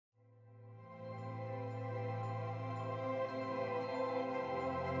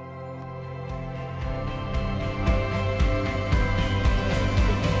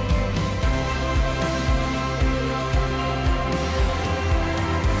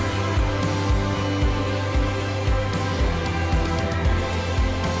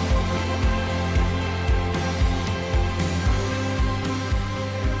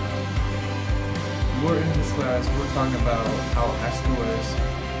talking about how high school is,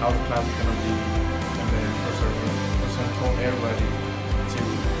 how the class is gonna be, and then Professor told everybody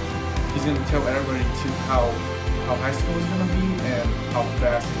he's gonna tell everybody how high school is gonna be and how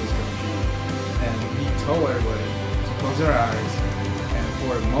fast it was gonna be. And he told everybody to close their eyes, and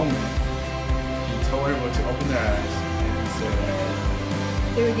for a moment, he told everybody to open their eyes, and he said,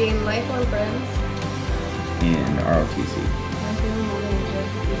 they would gain lifelong friends in ROTC. My favorite moment in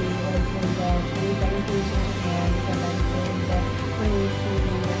JROTC was when the 2017 changed hands and then the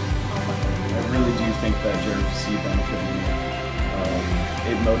 2018 all about. I really do think that JROTC benefited me.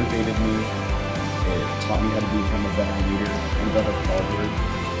 It motivated me. It taught me how to become a better leader and a better follower.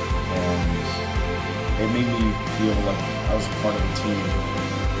 And it made me feel like I was a part of the team.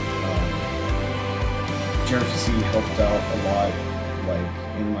 JROTC helped out a lot, like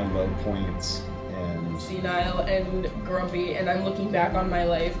in my low points. And senile and grumpy, and I'm looking back on my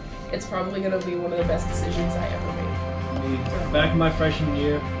life, it's probably going to be one of the best decisions I ever made. Back in my freshman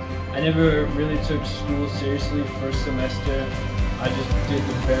year, I never really took school seriously first semester. I just did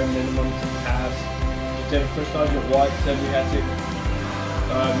the bare minimum to pass. Then first Sergeant Watts said we had to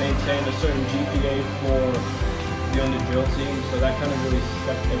maintain a certain GPA for be on the drill team, so that kind of really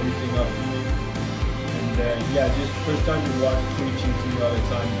stepped everything up for me. And yeah, just first Sergeant Watts preaching to me all the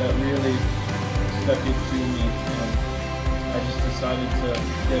time, that really stuck it to me, and I just decided to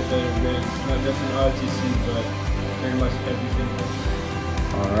get better grades, not just in ROTC, but pretty much everything else.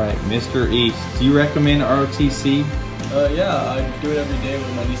 Alright, Mr. East, do you recommend ROTC? Yeah, I do it every day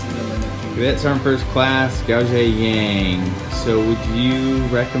with my nieces and my nephews. Cadet Sergeant First Class, Gaoje Yang. So would you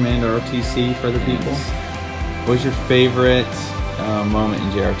recommend ROTC for other people? What was your favorite moment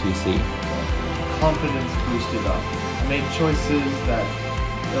in JROTC? confidence boosted up. I made choices that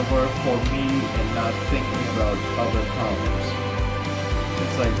were for me and not thinking about other problems.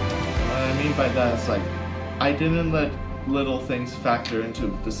 It's like, what I mean by that is like, I didn't let little things factor into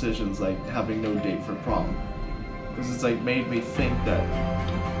decisions like having no date for prom. Because it's like made me think that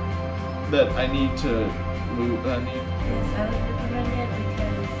I need to move, Yes, I would recommend it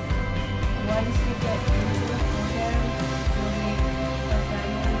because once you get into the program, you'll make a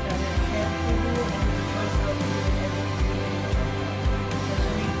family that will care for you and of course help you with everything.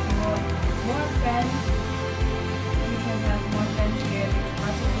 Especially if you want more friends, you can have more friends here,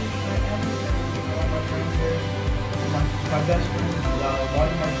 possibly forever. all my friends here. My best friend, one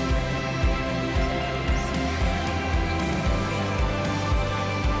of my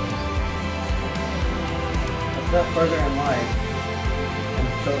step further in life and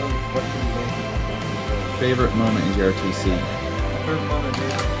show them what you do. Favorite moment in JROTC? favorite moment in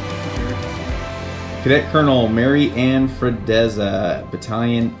JROTC. Cadet Colonel Mary Ann Fredeza,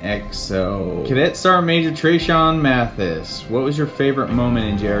 Battalion XO. Cadet Sergeant Major Trayshawn Mathis, what was your favorite moment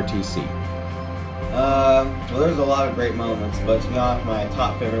in JROTC? Well, there's a lot of great moments, but to be honest, my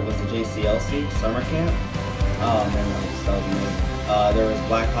top favorite was the JCLC summer camp. Oh man, that was amazing. There was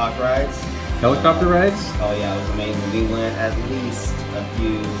Black Hawk rides. Helicopter rides? Oh yeah, it was amazing. We went at least a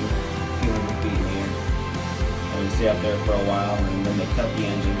few hundred feet in the air. And we stayed up there for a while, and then they cut the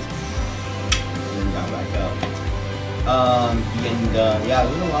engines, and then got back up. Yeah,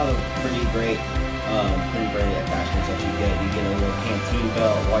 there's a lot of pretty great attachments that you get. You get a little canteen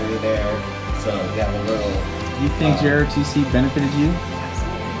belt while you're there, so you have a little. Do you think JROTC benefited you?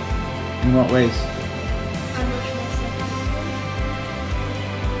 Absolutely. In what ways?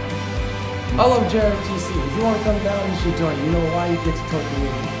 I love JROTC. If you want to come down, you should join. You know why? You get to talk to me.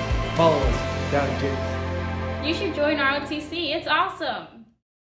 Follow us down in James. You should join ROTC. It's awesome.